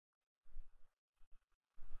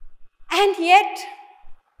yet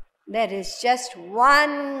there is just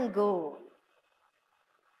one goal.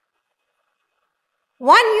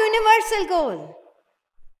 One universal goal.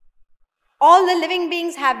 All the living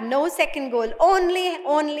beings have no second goal,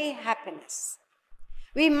 only happiness.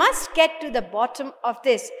 We must get to the bottom of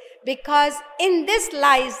this, because in this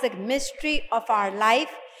lies the mystery of our life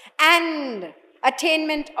and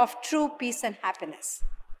attainment of true peace and happiness.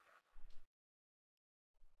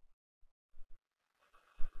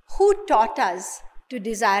 Who taught us to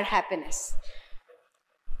desire happiness?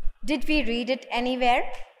 Did we read it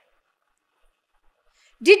anywhere?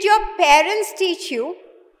 Did your parents teach you,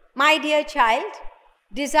 my dear child,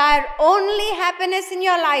 desire only happiness in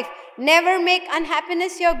your life, never make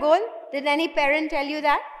unhappiness your goal? Did any parent tell you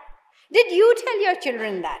that? Did you tell your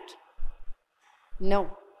children that?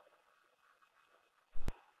 No.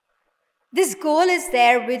 This goal is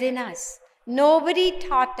there within us. Nobody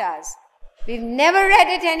taught us. We've never read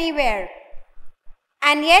it anywhere.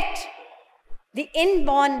 And yet, the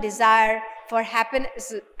inborn desire for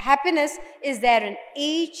happiness is there in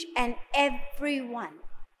each and every one.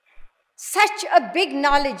 Such a big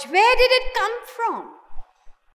knowledge. Where did it come from?